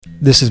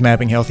This is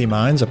Mapping Healthy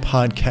Minds, a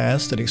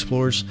podcast that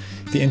explores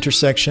the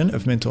intersection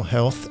of mental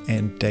health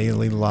and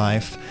daily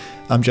life.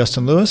 I'm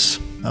Justin Lewis.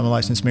 I'm a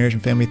licensed marriage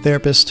and family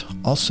therapist,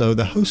 also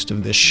the host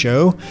of this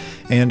show.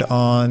 And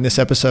on this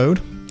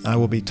episode, I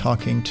will be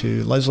talking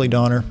to Leslie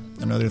Donner,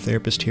 another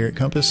therapist here at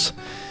Compass,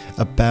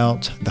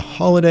 about the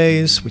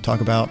holidays. We talk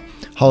about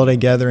holiday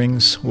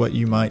gatherings, what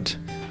you might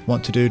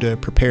want to do to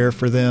prepare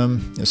for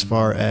them as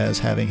far as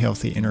having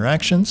healthy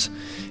interactions,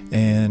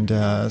 and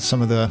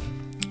some of the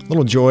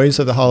little joys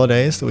of the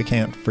holidays that we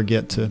can't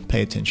forget to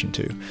pay attention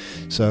to.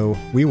 So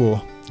we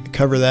will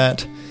cover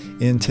that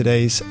in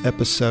today's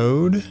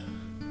episode.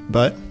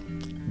 But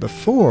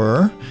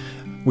before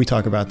we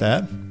talk about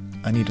that,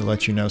 I need to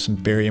let you know some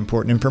very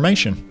important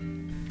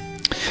information.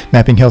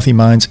 Mapping Healthy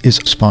Minds is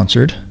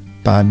sponsored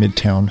by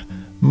Midtown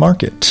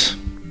Market.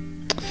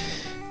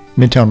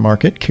 Midtown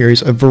Market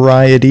carries a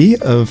variety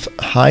of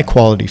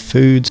high-quality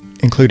foods,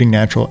 including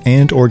natural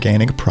and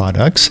organic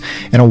products,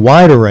 and a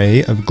wide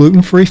array of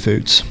gluten-free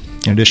foods.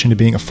 In addition to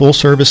being a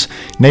full-service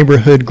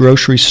neighborhood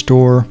grocery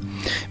store,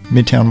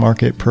 Midtown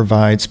Market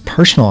provides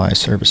personalized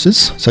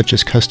services such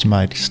as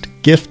customized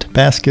gift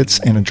baskets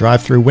and a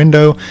drive-through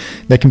window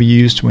that can be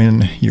used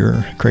when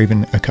you're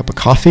craving a cup of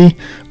coffee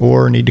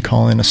or need to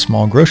call in a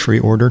small grocery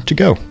order to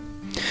go.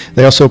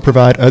 They also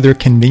provide other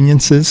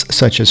conveniences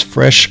such as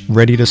fresh,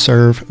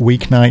 ready-to-serve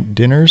weeknight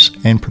dinners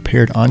and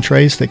prepared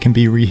entrees that can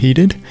be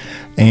reheated.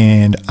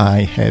 And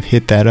I have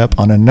hit that up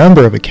on a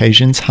number of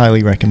occasions.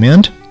 Highly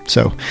recommend.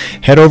 So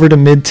head over to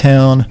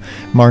Midtown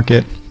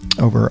Market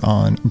over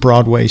on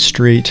Broadway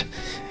Street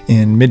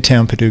in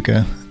Midtown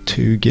Paducah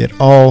to get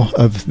all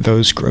of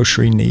those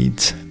grocery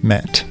needs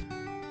met.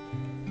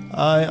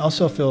 I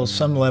also feel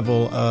some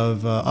level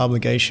of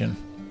obligation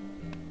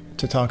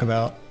to talk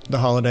about the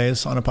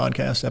holidays on a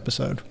podcast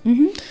episode.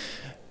 Mm-hmm.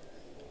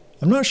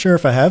 I'm not sure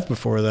if I have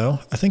before, though.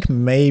 I think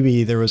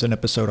maybe there was an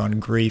episode on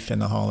grief in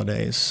the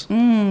holidays.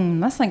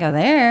 Let's not go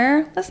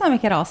there. Let's not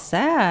make it all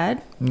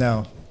sad.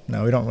 No,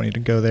 we don't need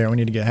to go there. We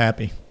need to get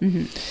happy.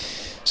 Mm-hmm.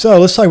 So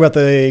let's talk about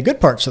the good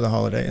parts of the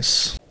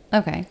holidays.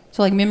 Okay.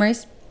 So like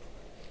memories,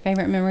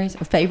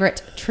 or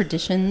favorite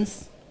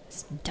traditions,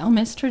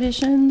 dumbest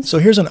traditions. So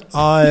here's an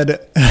odd,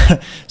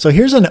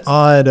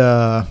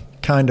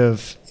 kind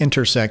of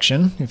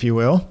intersection, if you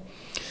will.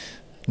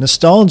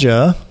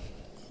 Nostalgia,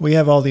 we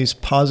have all these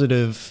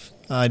positive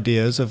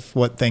ideas of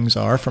what things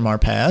are from our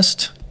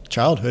past,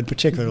 childhood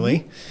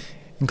particularly,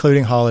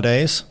 including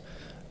holidays.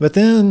 But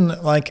then,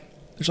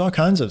 there's all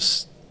kinds of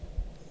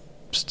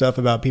stuff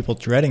about people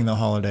dreading the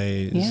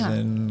holidays. Yeah.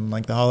 And,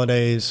 the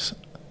holidays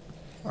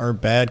are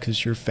bad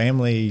because your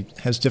family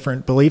has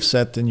different belief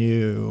set than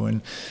you.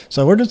 And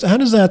so how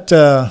does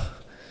that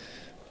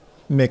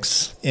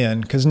mix in?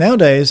 Because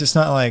nowadays, it's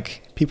not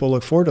like people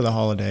look forward to the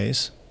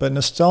holidays, but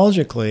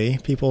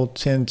nostalgically, people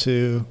tend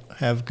to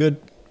have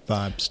good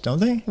vibes, don't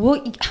they?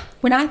 Well,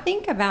 when I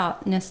think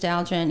about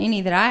nostalgia and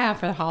any that I have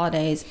for the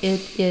holidays,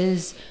 it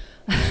is,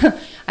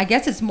 I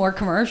guess it's more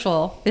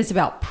commercial. It's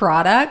about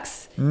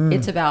products.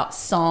 It's about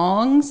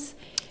songs.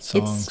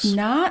 It's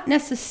not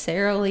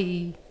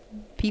necessarily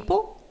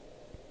people.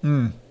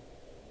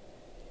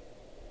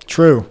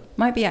 True.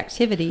 Might be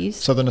activities.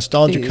 So the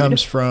nostalgia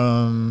comes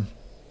from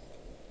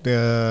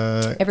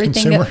the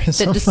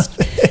consumerism.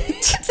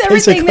 It's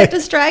everything that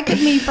distracted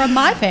me from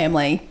my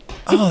family.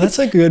 Oh, that's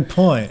a good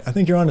point. I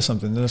think you're onto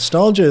something. The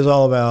nostalgia is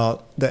all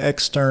about the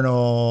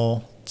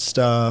external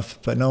stuff,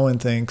 but no one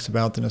thinks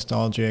about the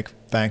nostalgic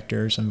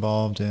factors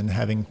involved in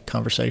having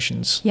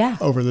conversations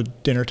over the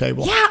dinner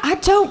table. Yeah, I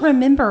don't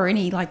remember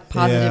any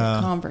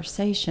positive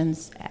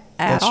conversations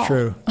at all. That's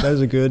true. That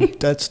is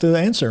that's the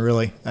answer,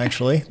 really,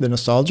 actually. The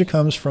nostalgia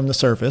comes from the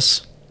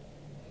surface,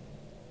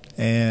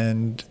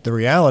 and the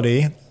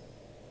reality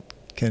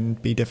can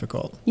be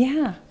difficult.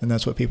 Yeah. And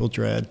that's what people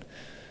dread.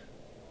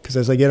 Because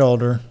as they get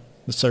older,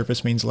 the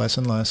surface means less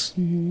and less.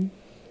 Mm-hmm.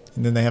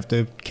 And then they have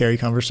to carry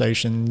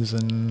conversations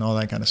and all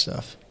that kind of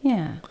stuff.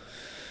 Yeah.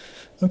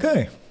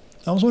 Okay.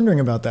 I was wondering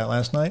about that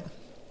last night.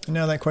 And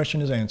now that question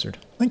is answered.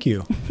 Thank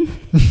you.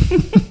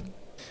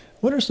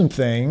 What are some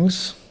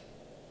things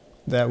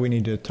that we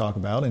need to talk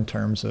about in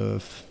terms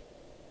of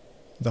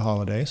the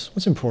holidays?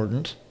 What's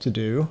important to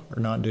do or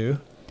not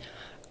do?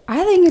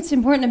 I think it's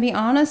important to be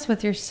honest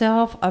with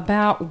yourself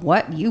about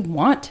what you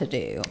want to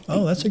do.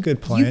 Oh, that's a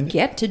good plan. You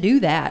get to do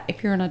that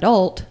if you're an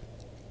adult.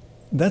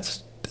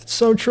 That's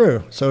so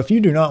true. So if you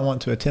do not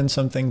want to attend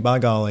something, by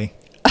golly,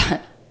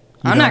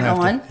 I'm not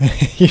going.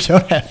 You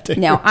don't have to.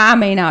 Now, I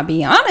may not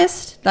be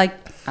honest.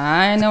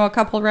 I know a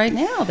couple right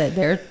now that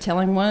they're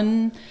telling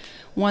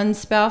one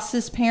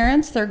spouse's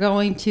parents they're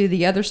going to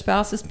the other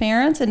spouse's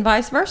parents and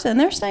vice versa, and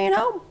they're staying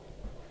home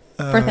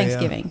for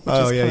Thanksgiving.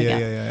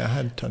 Yeah. I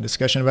had a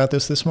discussion about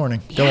this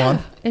morning. Go on.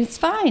 It's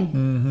fine.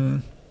 Mm-hmm.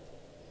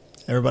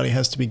 Everybody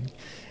has to be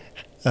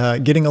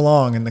getting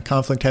along, and the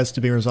conflict has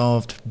to be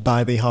resolved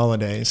by the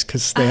holidays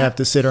because they have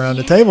to sit around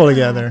the table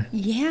together.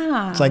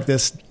 Yeah. It's like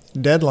this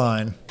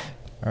deadline.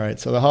 All right,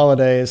 so the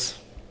holidays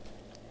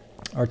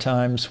are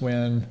times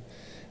when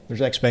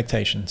there's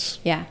expectations.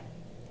 Yeah.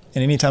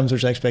 And anytime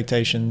there's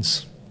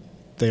expectations,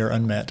 they are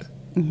unmet.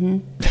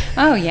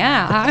 Oh,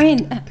 yeah. I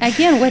mean,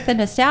 again, with the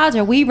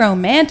nostalgia, we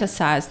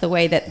romanticize the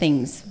way that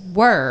things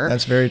were.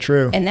 That's very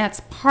true. And that's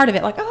part of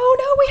it. Like, oh,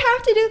 no, we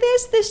have to do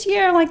this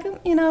year. Like,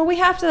 we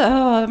have to.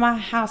 Oh, in my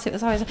house, it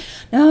was always,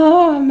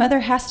 no,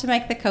 mother has to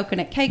make the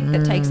coconut cake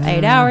that takes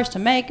 8 hours to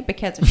make,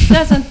 because if she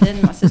doesn't,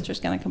 then my sister's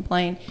going to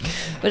complain.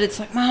 But it's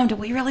like, Mom, do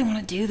we really want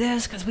to do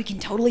this? Because we can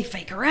totally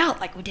fake her out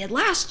like we did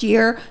last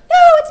year.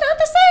 No, it's not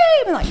the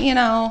same.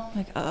 And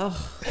like,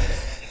 oh.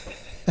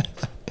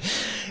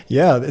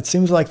 Yeah, it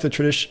seems like the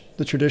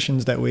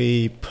traditions that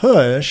we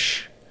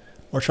push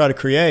or try to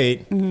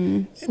create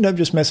end up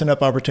just messing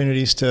up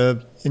opportunities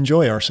to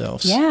enjoy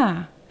ourselves.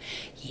 Yeah.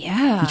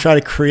 You try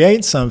to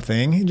create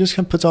something, it just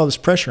kind of puts all this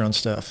pressure on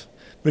stuff.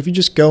 But if you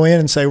just go in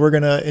and say, we're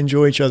going to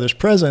enjoy each other's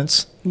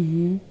presence,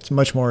 it's a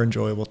much more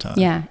enjoyable time.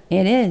 Yeah,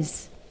 it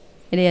is.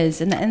 It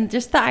is. And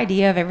just the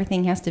idea of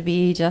everything has to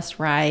be just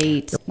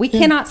right. We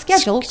cannot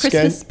schedule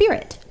Christmas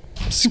spirit.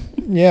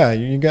 Yeah,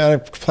 you got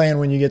to plan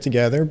when you get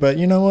together. But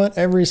you know what?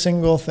 Every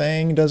single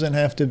thing doesn't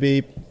have to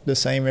be the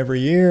same every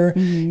year.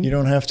 You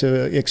don't have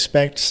to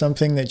expect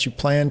something that you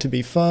plan to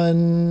be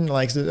fun.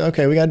 Like,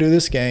 okay, we got to do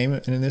this game,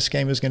 and this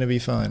game is going to be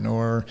fun.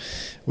 Or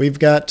we've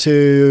got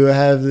to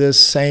have this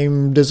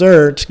same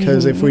dessert,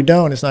 because if we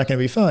don't, it's not going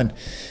to be fun.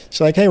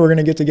 It's like, hey, we're going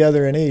to get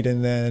together and eat,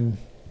 and then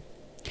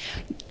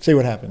see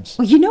what happens.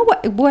 Well, you know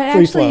what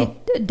actually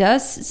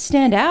does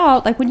stand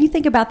out? Like, when you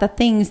think about the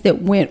things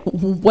that went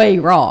way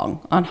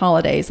wrong on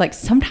holidays, like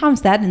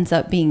sometimes that ends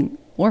up being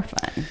more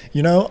fun.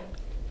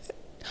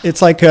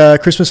 It's like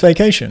Christmas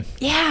Vacation.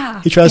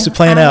 Yeah. He tries to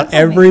plan out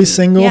every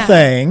single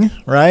thing,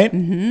 right?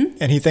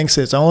 And he thinks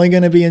it's only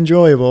going to be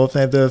enjoyable if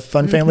they have the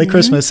fun family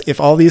Christmas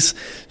if all these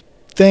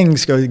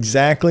things go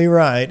exactly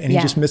right, and he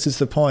just misses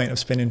the point of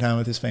spending time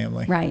with his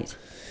family. Right.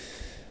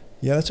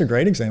 Yeah, that's a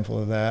great example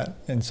of that.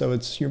 And so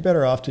you're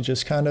better off to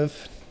just kind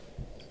of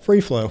free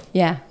flow.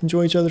 Yeah.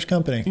 Enjoy each other's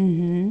company.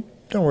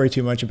 Don't worry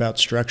too much about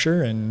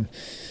structure and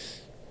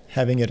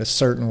having it a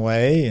certain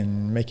way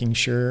and making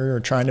sure, or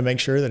trying to make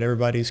sure that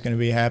everybody's going to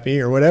be happy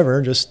or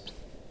whatever. Just,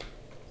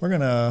 we're going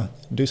to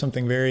do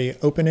something very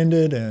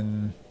open-ended,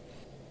 and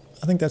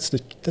I think that's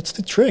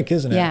the trick,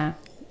 isn't it? Yeah.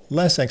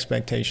 Less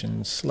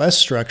expectations, less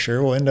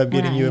structure will end up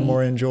getting you a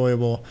more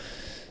enjoyable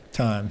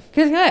time.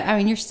 Because I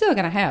mean, you're still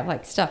gonna have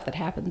like stuff that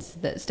happens,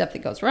 stuff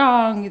that goes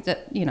wrong.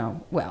 That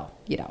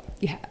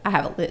I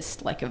have a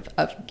list like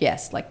of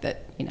guests, like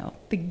that.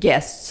 The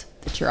guests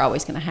that you're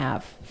always gonna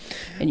have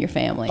in your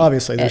family.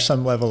 Obviously, there's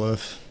some level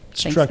of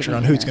structure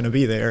on who's going to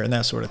be there and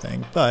that sort of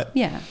thing. But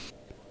yeah,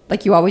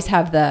 like you always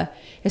have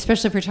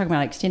especially if we're talking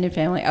about extended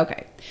family.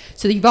 Okay,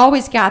 so you've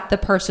always got the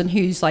person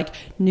who's like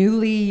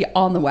newly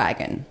on the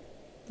wagon,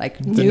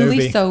 like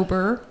newly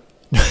sober.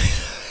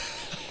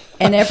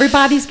 And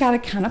everybody's got to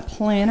kind of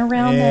plan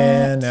around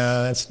that.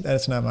 No,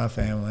 that's not my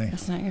family.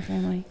 That's not your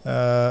family.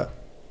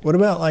 What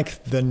about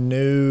like the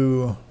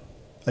new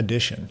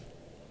addition?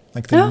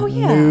 Like the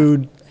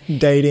new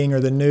dating, or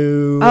the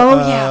new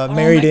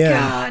married in.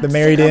 God. The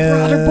married in.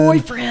 Brought her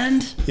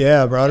boyfriend.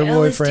 Yeah, brought her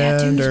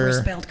boyfriend. His tattoos were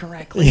spelled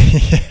correctly.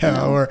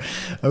 Yeah, or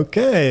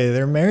okay,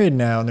 they're married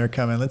now and they're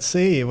coming. Let's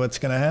see what's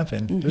going to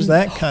happen. There's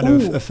that kind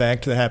of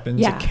effect that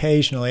happens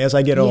occasionally as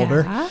I get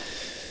older.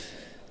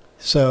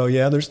 So,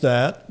 yeah, there's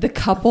that. The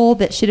couple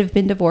that should have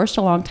been divorced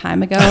a long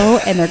time ago,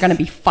 and they're going to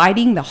be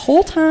fighting the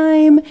whole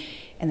time,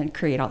 and then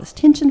create all this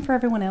tension for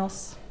everyone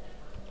else.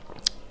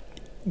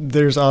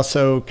 There's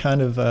also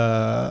kind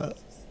of,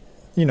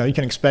 you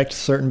can expect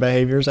certain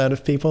behaviors out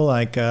of people.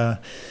 Like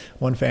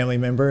one family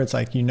member, it's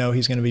like,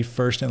 he's going to be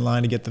first in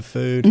line to get the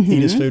food,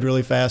 eat his food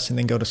really fast, and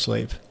then go to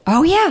sleep.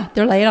 Oh, yeah.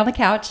 They're laying on the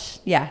couch.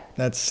 Yeah.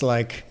 That's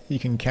like, you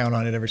can count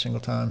on it every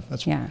single time.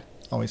 That's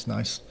always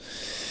nice.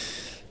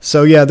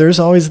 So, yeah, there's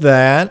always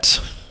that.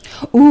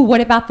 Ooh,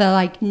 what about the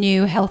like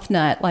new health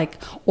nut, like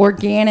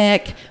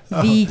organic,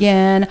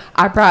 vegan?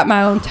 I brought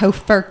my own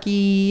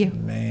tofurkey.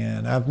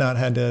 Man, I've not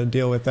had to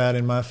deal with that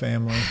in my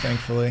family,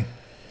 thankfully.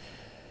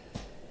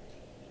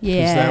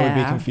 Yeah. Because that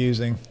would be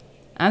confusing.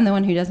 I'm the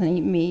one who doesn't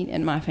eat meat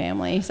in my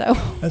family, so.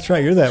 That's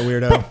right, you're that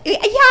weirdo. But, yeah,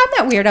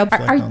 I'm that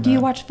weirdo. Do you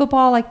watch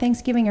football like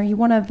Thanksgiving? Are you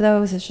one of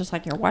those? It's just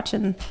like you're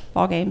watching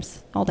ball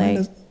games all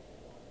day.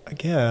 I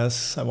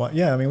guess.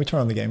 We turn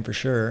on the game for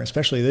sure,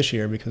 especially this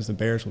year because the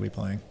Bears will be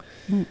playing.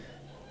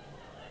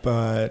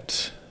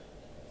 But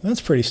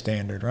that's pretty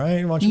standard,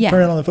 right?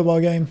 Turn on the football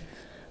game?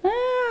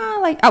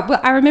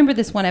 I remember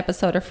this one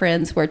episode of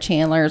Friends where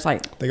Chandler's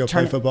like... They go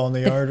play football in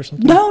the yard or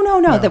something? No.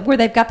 Where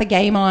they've got the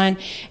game on,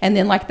 and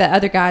then like the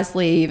other guys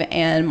leave,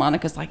 and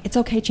Monica's like, it's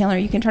okay, Chandler,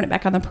 you can turn it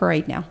back on the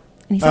parade now.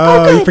 And he's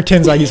like, he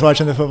pretends like he's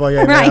watching the football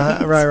game.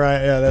 Right.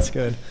 Right. Yeah, that's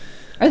good.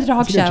 Or the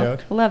dog show.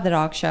 Joke. I love the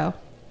dog show.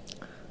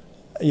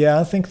 Yeah,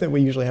 I think that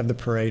we usually have the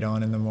parade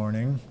on in the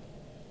morning,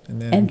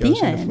 and then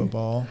goes into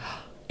football.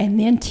 And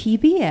then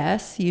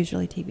TBS,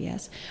 usually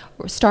TBS,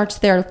 starts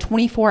their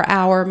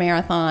 24-hour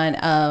marathon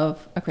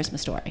of A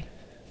Christmas Story.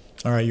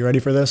 All right, you ready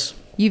for this?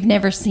 You've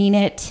never seen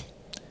it?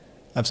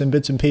 I've seen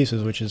bits and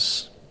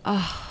pieces,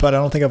 but I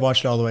don't think I've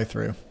watched it all the way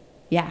through.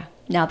 Yeah.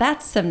 Now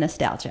that's some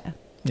nostalgia.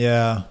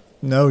 Yeah,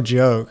 no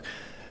joke.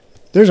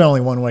 there's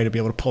only one way to be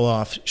able to pull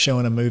off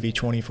showing a movie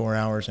 24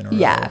 hours in a row.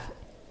 Yeah.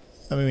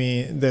 I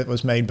mean, that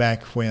was made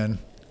back when?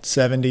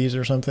 70s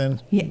or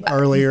something? Yeah.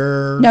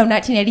 Earlier? No,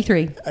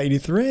 1983.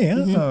 83?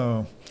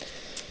 Oh.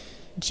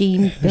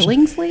 Gene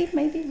Billingsley,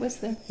 maybe, was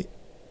the...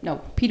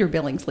 No, Peter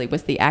Billingsley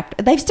was the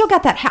actor. They've still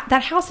got that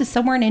house is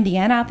somewhere in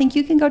Indiana. I think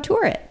you can go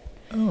tour it.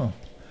 Oh.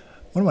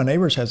 One of my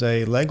neighbors has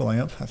a leg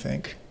lamp, I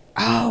think.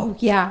 Oh,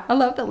 yeah. I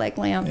love the leg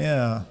lamp.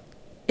 Yeah.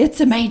 It's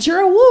a major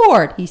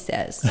award, he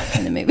says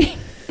in the movie.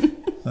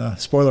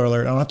 Spoiler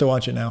alert. I don't have to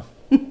watch it now.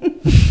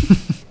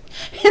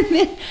 And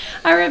then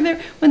I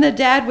remember when the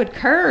dad would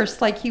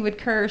curse, like he would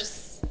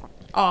curse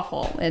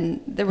awful.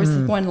 And there was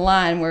one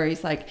line where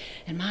he's like,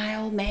 and my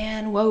old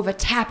man wove a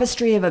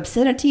tapestry of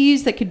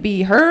obscenities that could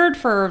be heard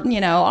for,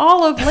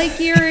 all of Lake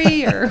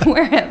Erie or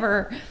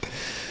wherever.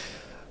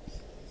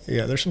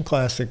 Yeah, there's some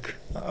classic.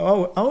 I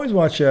always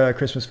watch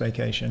Christmas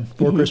Vacation.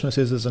 Four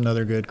Christmases is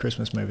another good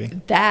Christmas movie.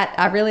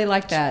 I really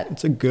like that.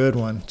 It's a good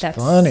one. It's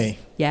funny.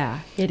 Yeah,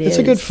 it is. It's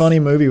a good funny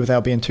movie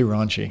without being too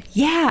raunchy.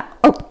 Yeah.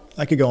 Oh,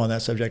 I could go on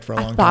that subject for a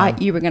long I time.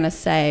 thought you were going to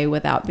say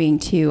without being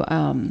too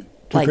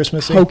like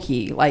Christmassy?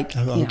 hokey, like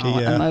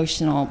Yeah.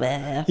 emotional.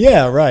 Bleh.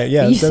 Yeah, right.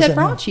 Yeah, You said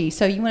raunchy,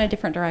 so you went a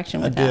different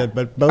direction with that. I did,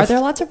 but both. Are there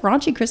lots of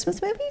raunchy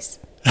Christmas movies?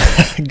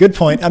 Good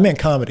point. I meant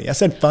comedy. I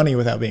said funny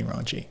without being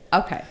raunchy.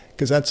 Okay.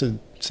 Because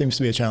seems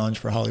to be a challenge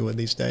for Hollywood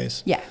these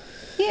days. Yeah.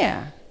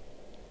 Yeah.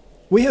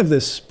 We have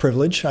this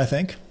privilege, I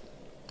think.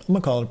 I'm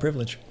going to call it a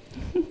privilege.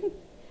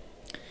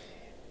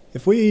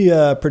 If we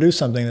produce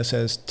something that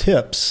says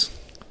tips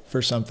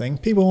for something,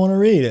 people want to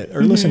read it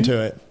or listen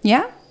to it.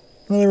 Yeah.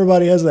 Well,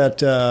 everybody has that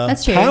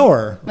That's true.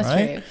 power, That's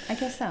right? true. I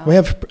guess so.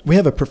 We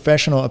have a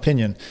professional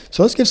opinion.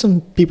 So let's give some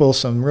people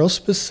some real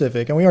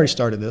specific, and we already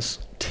started this,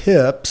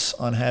 tips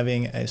on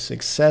having a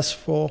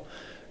successful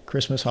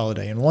Christmas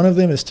holiday. And one of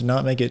them is to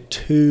not make it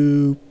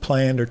too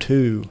planned or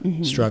too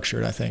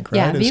structured, I think, right?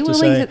 Yeah, be It's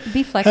willing to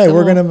be flexible. Hey,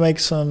 we're going to make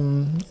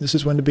this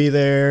is when to be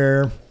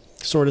there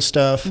sort of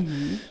stuff.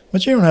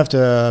 But you don't have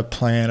to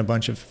plan a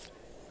bunch of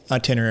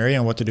itinerary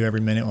on what to do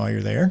every minute while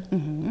you're there.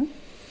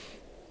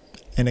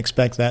 And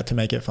expect that to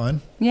make it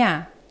fun.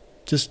 Yeah.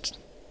 Just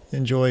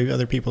enjoy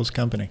other people's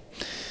company.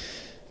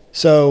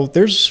 So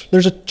there's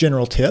a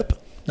general tip,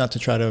 not to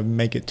try to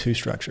make it too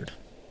structured.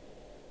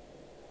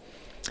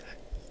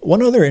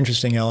 One other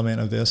interesting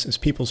element of this is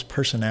people's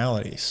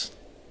personalities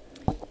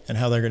and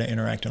how they're going to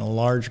interact in a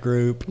large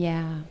group.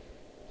 Yeah.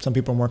 Some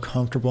people are more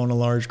comfortable in a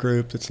large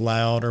group that's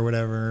loud or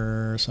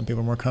whatever. Some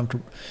people are more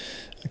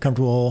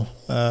comfortable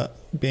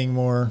being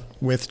more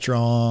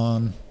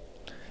withdrawn.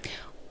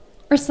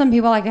 Or some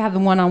people like to have the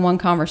one-on-one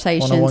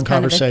conversations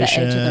kind of at the edge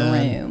of the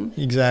room.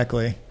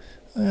 Exactly.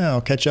 Yeah,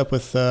 I'll catch up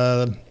with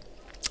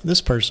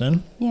this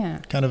person. Yeah.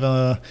 Kind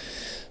of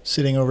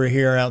sitting over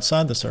here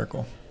outside the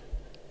circle.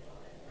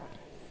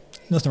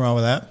 Nothing wrong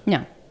with that.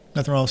 No.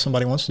 Nothing wrong if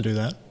somebody wants to do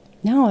that.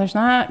 No, there's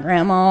not,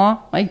 Grandma.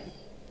 Like,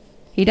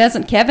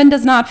 Kevin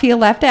does not feel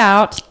left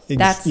out.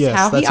 That's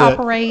how he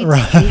operates.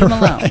 Right, Leave him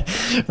alone.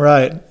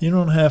 Right. You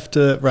don't have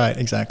to, right,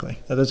 exactly.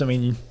 That doesn't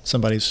mean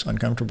somebody's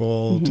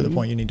uncomfortable to the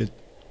point you need to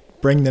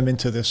bring them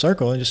into the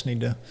circle. You just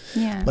need to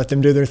let them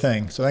do their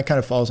thing. So that kind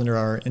of falls under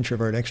our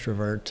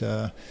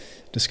introvert-extrovert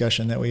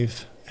discussion that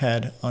we've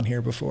had on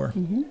here before.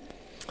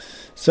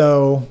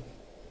 So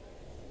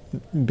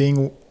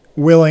being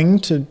willing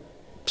to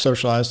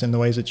socialize in the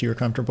ways that you are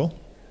comfortable,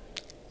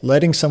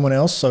 letting someone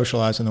else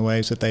socialize in the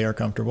ways that they are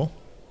comfortable,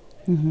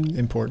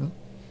 important.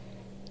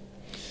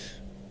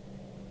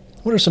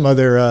 What are some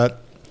other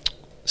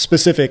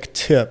specific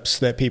tips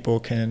that people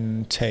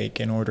can take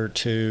in order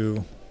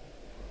to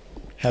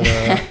have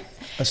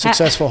a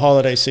successful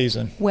holiday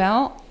season?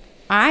 Well,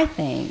 I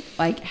think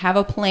have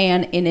a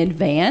plan in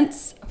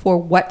advance for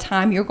what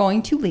time you're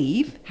going to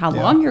leave, how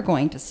long you're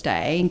going to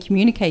stay, and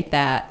communicate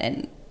that.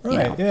 And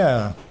right,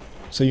 yeah.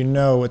 So you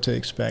know what to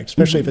expect,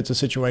 especially if it's a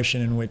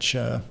situation in which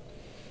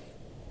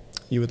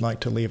you would like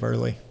to leave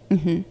early.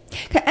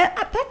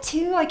 That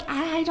too,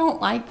 I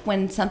don't like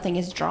when something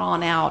is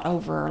drawn out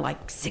over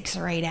 6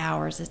 or 8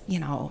 hours.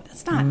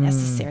 That's not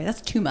necessary.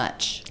 That's too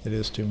much. It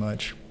is too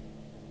much.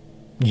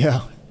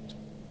 Yeah,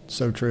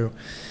 so true.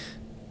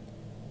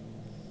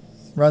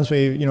 Reminds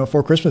me,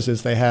 Four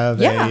Christmases, they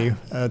have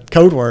a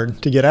code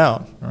word to get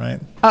out, right?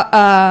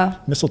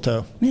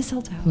 Mistletoe.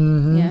 Mistletoe.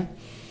 Yeah.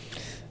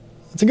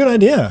 It's a good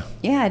idea.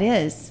 Yeah, it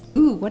is.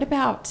 Ooh, what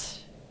about,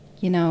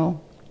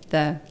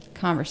 the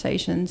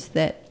conversations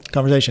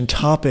Conversation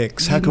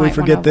topics. How can we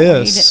forget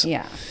this?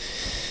 Yeah.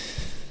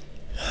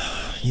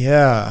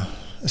 Yeah.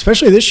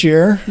 Especially this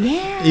year.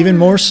 Yeah. Even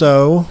more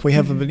so. We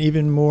have an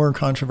even more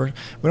controversial.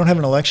 We don't have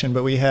an election,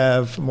 but we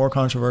have more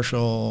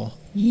controversial.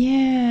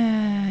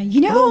 Yeah.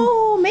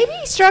 Maybe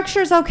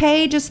structure's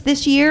okay just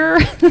this year.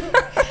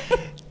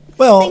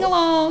 Well, sing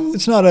along.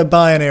 It's not a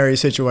binary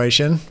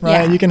situation,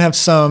 right? Yeah. You can have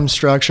some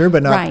structure,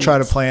 but not try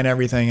to plan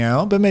everything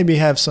out. But maybe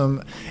have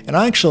some. And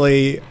I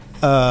actually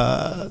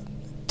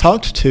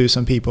talked to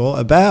some people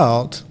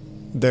about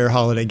their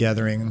holiday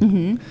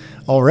gathering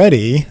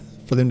already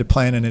for them to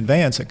plan in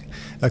advance,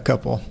 a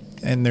couple.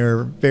 And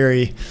they're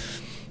very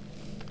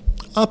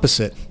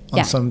opposite on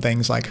Yeah. some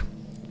things like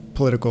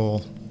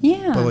political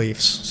Yeah.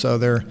 beliefs.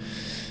 So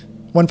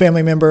one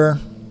family member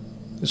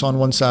is on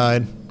one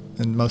side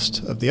and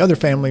most of the other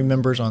family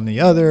members on the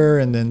other,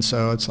 and then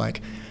so it's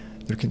like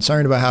they're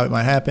concerned about how it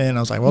might happen. I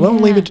was like, well,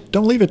 don't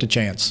leave it to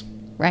chance.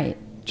 Right.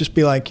 Just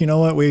be like, you know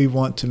what, we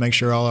want to make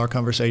sure all our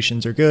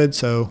conversations are good,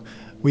 so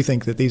we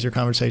think that these are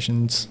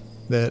conversations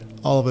that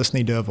all of us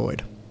need to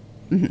avoid.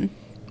 Mm-hmm.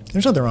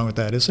 There's nothing wrong with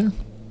that, is there?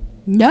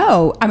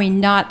 No, I mean,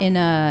 not in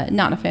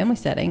a family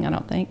setting, I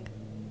don't think.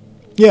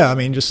 Yeah, I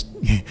mean, just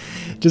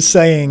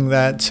saying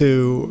that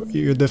to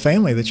the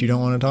family that you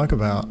don't want to talk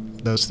about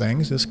those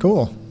things is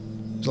cool,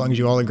 as long as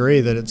you all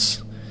agree that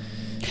it's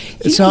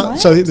not.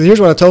 So here's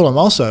what I told them.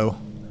 Also,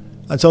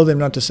 I told them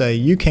not to say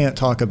you can't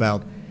talk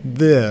about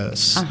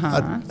this.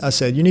 I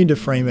said you need to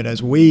frame it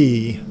as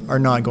we are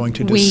not going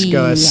to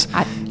discuss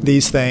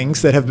these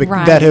things that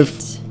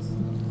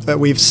that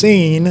we've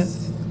seen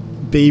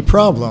be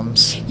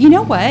problems. You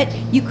know what?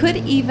 You could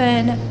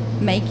even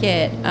make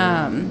it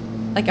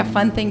like a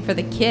fun thing for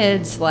the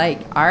kids.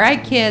 Like, all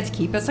right, kids,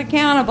 keep us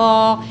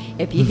accountable.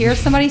 If you hear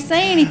somebody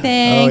say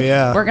anything,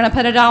 we're going to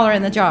put $1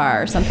 in the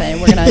jar or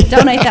something. We're going to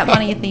donate that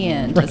money at the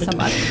end to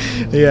somebody.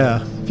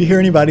 Yeah. If you hear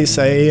anybody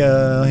say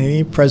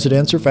any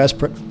presidents or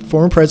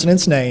former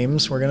presidents'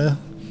 names, we're going to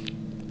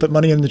put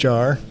money in the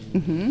jar.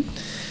 Mm-hmm.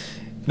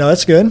 No,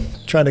 that's good.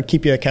 Try to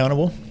keep you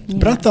accountable. Yeah.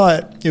 But I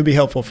thought it would be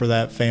helpful for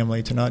that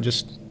family to not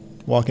just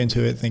walk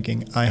into it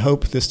thinking, I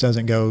hope this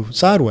doesn't go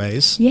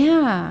sideways.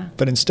 Yeah.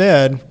 But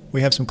instead,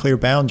 we have some clear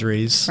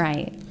boundaries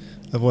right.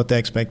 of what the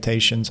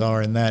expectations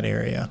are in that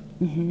area.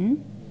 Mm-hmm.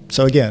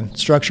 So again,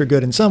 structure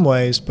good in some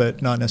ways,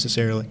 but not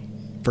necessarily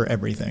for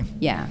everything.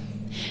 Yeah.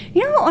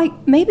 You know, like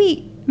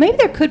maybe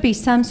there could be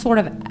some sort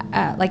of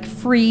like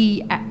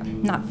free,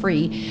 not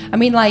free, I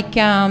mean like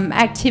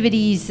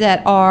activities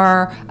that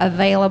are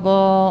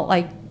available,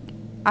 like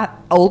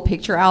old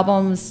picture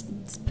albums,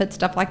 put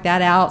stuff like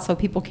that out so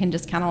people can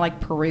just kind of like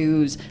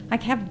peruse,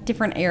 like have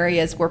different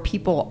areas where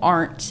people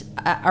aren't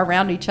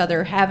around each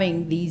other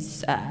having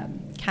these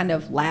kind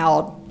of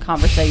loud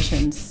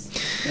conversations,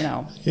 you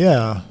know.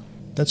 Yeah,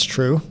 that's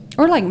true.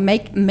 Or like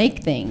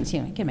make things,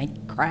 you know, you can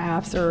make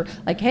crafts, or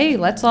like, hey,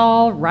 let's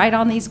all write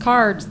on these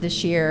cards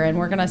this year and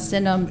we're going to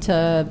send them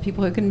to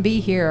people who can be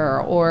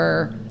here.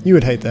 Or you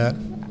would hate that.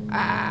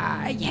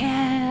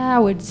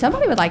 Yeah,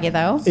 somebody would like it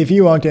though. If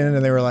you walked in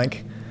and they were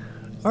like,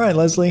 all right,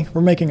 Leslie,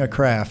 we're making a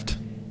craft.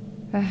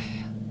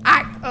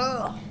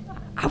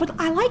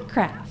 I like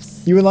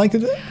crafts. You would like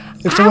it?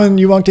 If someone,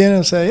 you walked in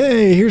and say,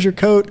 hey, here's your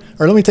coat,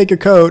 or let me take your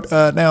coat.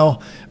 Now,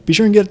 be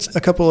sure and get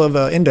a couple of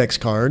index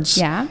cards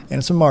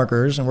and some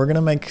markers, and we're going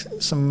to make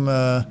some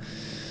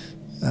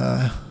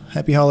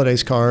Happy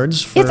Holidays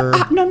cards.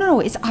 No,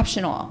 it's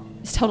optional.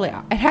 It's totally,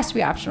 it has to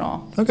be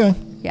optional. Okay.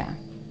 Yeah.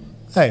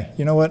 Hey,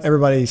 you know what?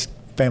 Everybody's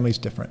family's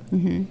different.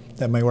 Mm-hmm.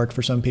 That may work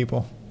for some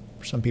people.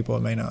 For some people,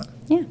 it may not.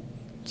 Yeah.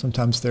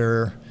 Sometimes there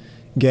are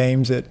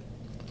games at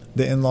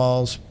the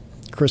in-laws'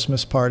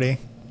 Christmas party,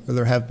 or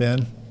there have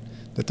been,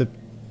 that the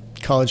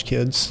college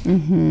kids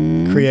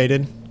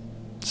created.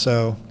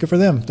 So good for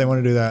them if they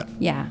want to do that.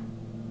 Yeah.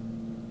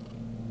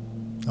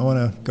 I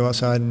want to go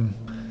outside and...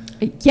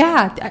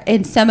 Yeah,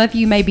 and some of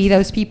you may be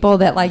those people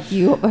that like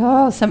you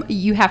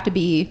have to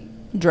be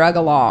drug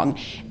along.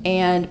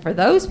 And for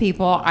those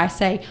people, I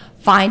say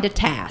find a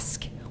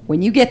task.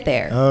 When you get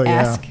there,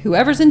 ask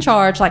whoever's in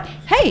charge, like,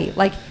 hey,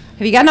 like,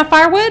 have you got enough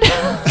firewood?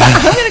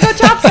 I'm going to go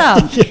chop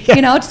some. Yeah.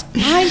 You know, just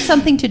find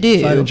something to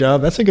do. Find a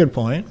job. That's a good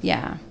point.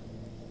 Yeah.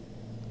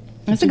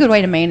 That's a good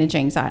way to manage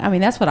anxiety. I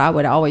mean, that's what I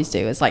would always do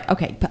is like,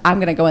 okay, I'm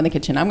going to go in the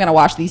kitchen. I'm going to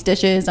wash these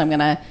dishes. I'm going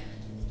to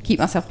keep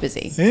myself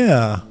busy.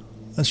 Yeah,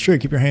 that's true.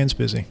 Keep your hands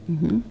busy.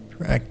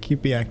 Mm-hmm.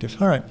 Be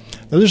active. All right.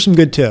 Those are some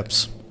good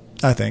tips,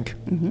 I think,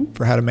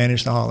 for how to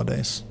manage the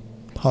holidays,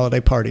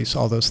 holiday parties,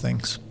 all those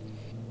things.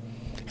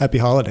 Happy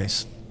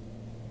holidays.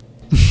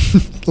 A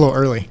little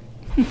early.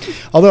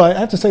 Although I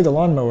have to say the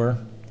lawnmower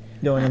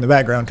going in the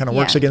background kind of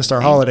works against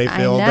our holiday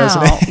feel,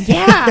 doesn't it?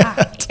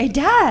 Yeah, it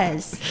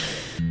does.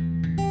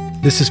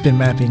 This has been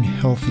Mapping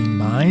Healthy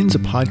Minds, a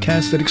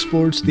podcast that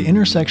explores the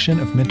intersection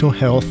of mental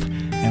health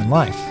and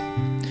life.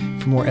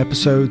 For more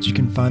episodes, you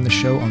can find the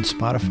show on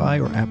Spotify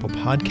or Apple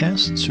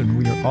Podcasts, and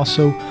we are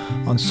also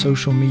on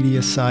social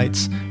media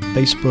sites,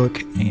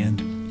 Facebook and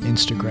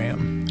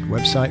Instagram. The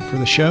website for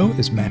the show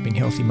is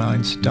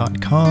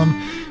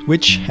mappinghealthyminds.com,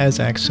 which has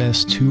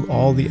access to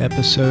all the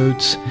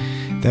episodes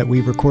that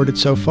we've recorded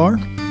so far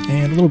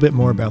and a little bit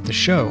more about the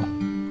show.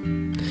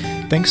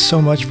 Thanks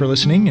so much for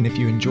listening, and if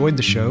you enjoyed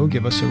the show,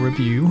 give us a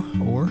review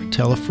or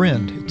tell a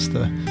friend. It's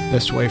the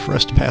best way for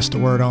us to pass the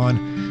word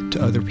on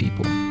to other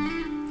people.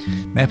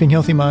 Mapping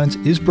Healthy Minds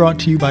is brought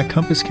to you by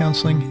Compass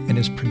Counseling and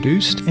is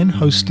produced and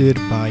hosted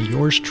by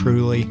yours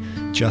truly,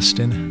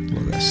 Justin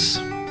Lewis.